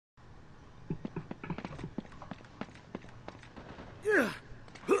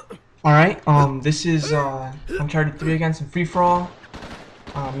Alright, this is Uncharted 3 again, some free-for-all.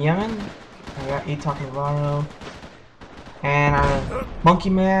 Yemen. I got Atoq Navarro. And Monkey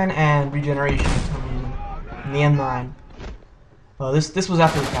Man and Regeneration for some reason. In the M9. This was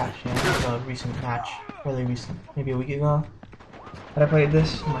after the patch, yeah. This was a recent patch. Really recent. Maybe a week ago. But I played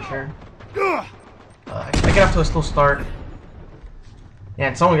this, I'm not sure. I get off to a slow start. Yeah,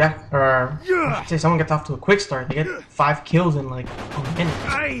 and someone got, or I should say someone gets off to a quick start. They get 5 kills in like a minute.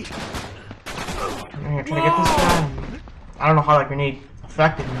 I'm gonna try to get this guy. I don't know how that grenade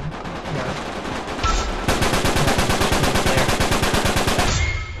affected me.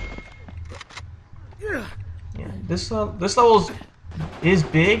 Yeah, this level is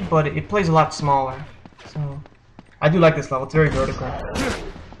big, but it plays a lot smaller. So I do like this level. It's very vertical.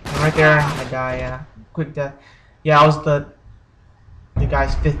 And right there, I die. Yeah, quick death. Yeah, I was the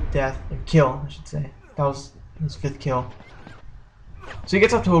guy's 5th death, or kill, I should say. That was his 5th kill. So he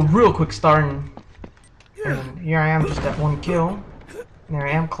gets up to a real quick start, and here I am, just at 1 kill. And there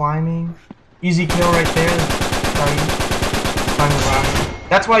I am climbing. Easy kill right there.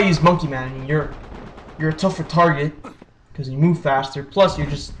 That's why I use Monkey Man. I mean, you're a tougher target because you move faster. Plus, you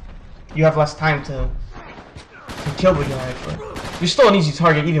have less time to kill the guy. But you're still an easy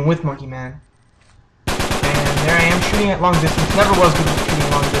target even with Monkey Man. There I am shooting at long distance. Never was good at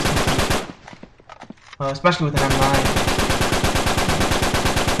shooting long distance, especially with an M9.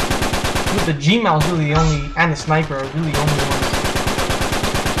 With the Gmail is really the only, and the sniper are really the only ones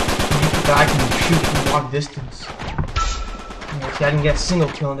that I can shoot from long distance. Yeah, see, I didn't get a single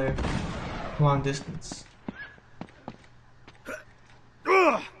kill there from long distance.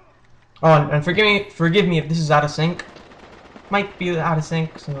 Oh, and forgive me if this is out of sync. Might be out of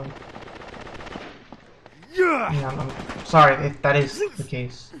sync, so. Yeah, I'm sorry if that is the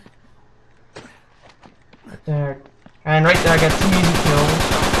case. Right there. And right there I got 2 easy kills.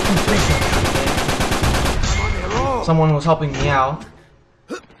 2 free kills. Someone was helping me out.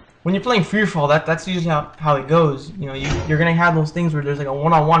 When you're playing free for all, that's usually how it goes. You know, you're gonna have those things where there's like a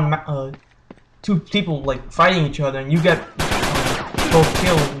one-on-one 2 people like fighting each other, and you get both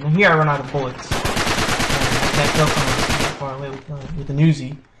kills. And here I run out of bullets. And I can't kill someone that far away with an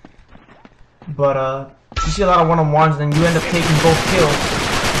Uzi. But you see a lot of one-on-ones, and then you end up taking both kills.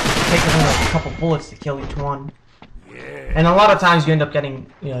 It takes only like a couple bullets to kill each one. And a lot of times you end up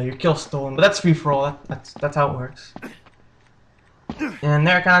getting, your kill stolen. But that's free for all. That's how it works. And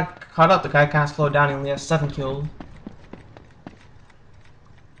there I kind of caught up. The guy kind of slowed down. He only has 7 kills.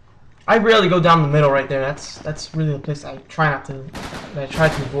 I rarely go down the middle right there. That's really the place I try to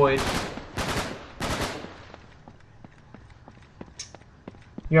avoid.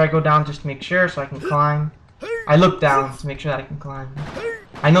 Here I go down just to make sure so I can climb. I look down to make sure that I can climb.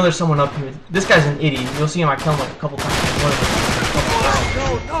 I know there's someone up here. This guy's an idiot. You'll see him. I killed him like a couple times.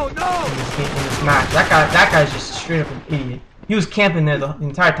 In this match. That guy's just straight up an idiot. He was camping there the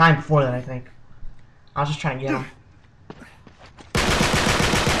entire time before that, I think. I was just trying to get him.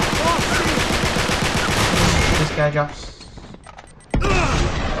 This guy drops.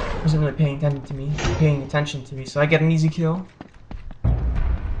 Wasn't really paying attention to me, so I get an easy kill.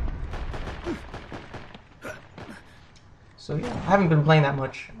 So yeah, I haven't been playing that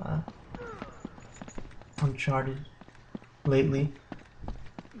much Uncharted lately.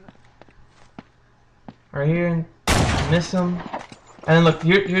 Right here, and I miss him. And then look,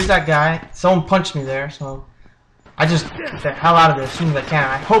 here's that guy. Someone punched me there, so I just get the hell out of there as soon as I can.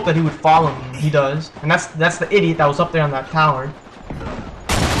 I hope that he would follow me, and he does. And that's the idiot that was up there on that tower.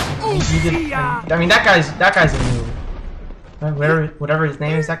 He did, I mean, that guy's a noob. Whatever his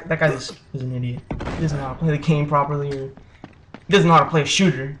name is, that guy is an idiot. He doesn't know how to play the game properly, or he doesn't know how to play a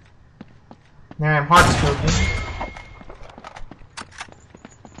shooter. There I am, hard scoping.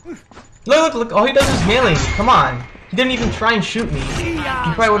 Look! All he does is melee me. Come on. He didn't even try and shoot me. He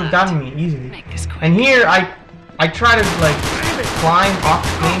probably would have gotten me easily. And here, I try to like climb off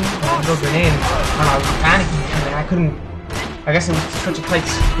the thing and throw a grenade, and I was panicking, and I couldn't. I guess it was such a tight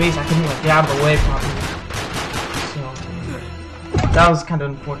space, I couldn't like get out of the way properly. So that was kind of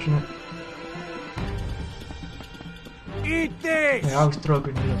unfortunate. Eat this! Yeah, I always throw a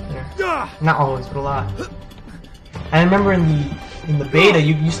grenade up there. Not always, but a lot. I remember in the beta,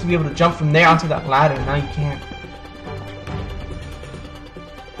 you used to be able to jump from there onto that ladder, and now you can't.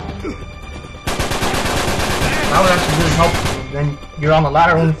 That would actually really help you. Then you're on the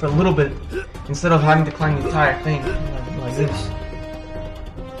ladder only for a little bit, instead of having to climb the entire thing like this.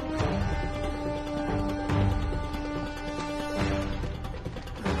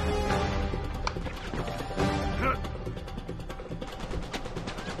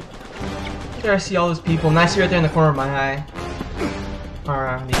 There I see all those people, and I see right there in the corner of my eye.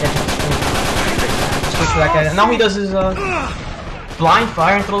 Alright, he catches the spoon. Switch to that guy. And now he does his blind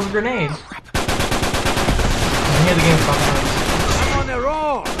fire and throws a grenade. And here the game fucking ends. I'm on the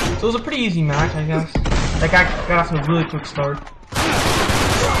roll. So it was a pretty easy match, I guess. That guy got off to a really quick start.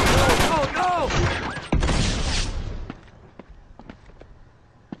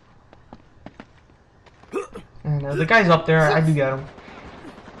 Oh no! And the guy's up there. I do get him.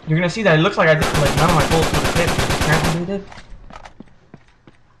 You're gonna see that it looks like I did, like none of my bullets would have hit. Apparently they did.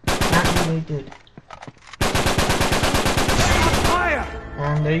 Apparently they did. Fire!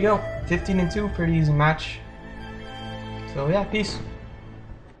 And there you go. 15-2, pretty easy match. So yeah, peace.